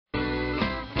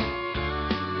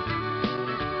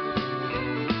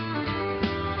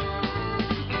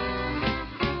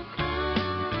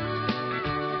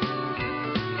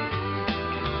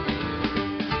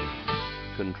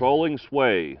Controlling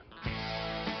sway.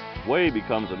 Sway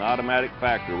becomes an automatic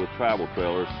factor with travel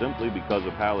trailers simply because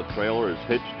of how the trailer is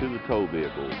hitched to the tow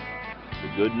vehicle.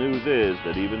 The good news is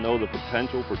that even though the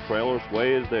potential for trailer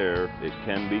sway is there, it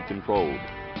can be controlled.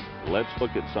 Let's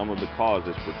look at some of the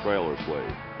causes for trailer sway.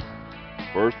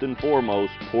 First and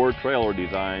foremost, poor trailer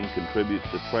design contributes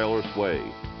to trailer sway.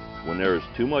 When there is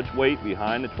too much weight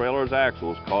behind the trailer's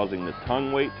axles, causing the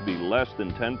tongue weight to be less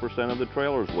than 10% of the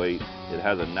trailer's weight, it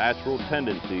has a natural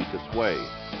tendency to sway.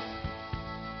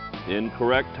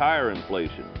 Incorrect tire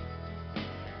inflation.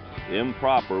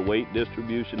 Improper weight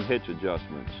distribution hitch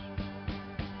adjustments.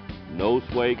 No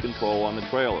sway control on the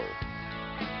trailer.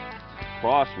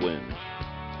 Crosswinds.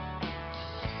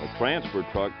 A transfer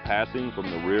truck passing from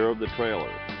the rear of the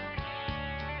trailer.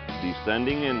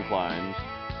 Descending inclines.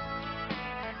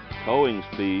 Towing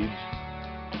speeds.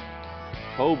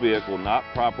 Tow vehicle not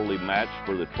properly matched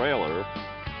for the trailer.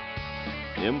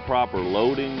 Improper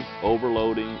loading,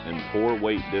 overloading, and poor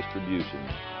weight distribution.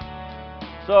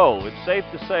 So, it's safe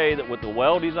to say that with the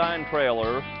well-designed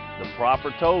trailer, the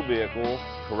proper tow vehicle,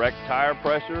 correct tire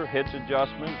pressure, hitch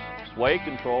adjustments, sway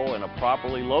control, and a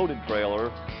properly loaded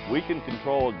trailer, we can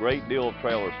control a great deal of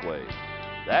trailer sway.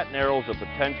 That narrows the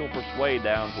potential for sway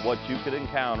down to what you could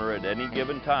encounter at any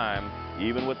given time,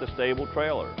 even with a stable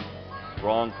trailer.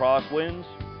 Strong crosswinds,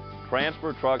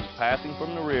 transfer trucks passing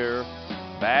from the rear,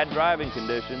 bad driving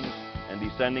conditions, and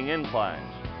descending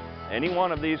inclines. Any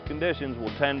one of these conditions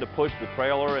will tend to push the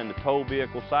trailer and the tow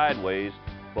vehicle sideways,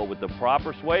 but with the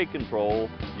proper sway control,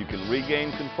 you can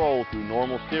regain control through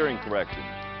normal steering corrections.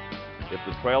 If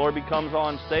the trailer becomes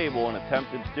unstable and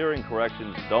attempted steering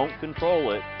corrections don't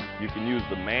control it, you can use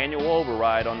the manual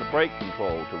override on the brake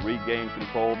control to regain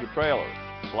control of the trailer.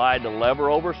 Slide the lever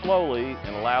over slowly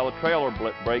and allow the trailer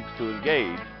brakes to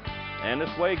engage, and the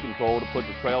sway control to put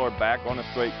the trailer back on a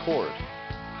straight course.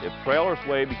 If trailer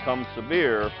sway becomes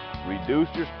severe, reduce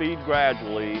your speed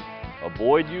gradually,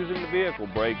 avoid using the vehicle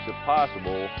brakes if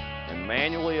possible, and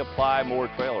manually apply more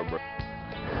trailer brakes.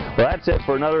 Well, that's it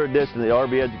for another edition of the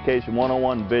RV Education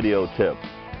 101 video tip.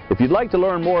 If you'd like to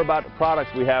learn more about the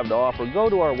products we have to offer, go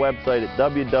to our website at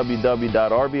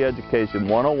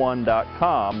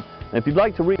www.rveducation101.com. And if you'd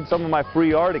like to read some of my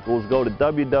free articles, go to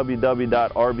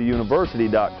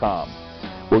www.rvuniversity.com.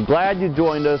 We're glad you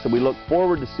joined us, and we look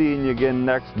forward to seeing you again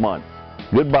next month.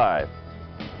 Goodbye.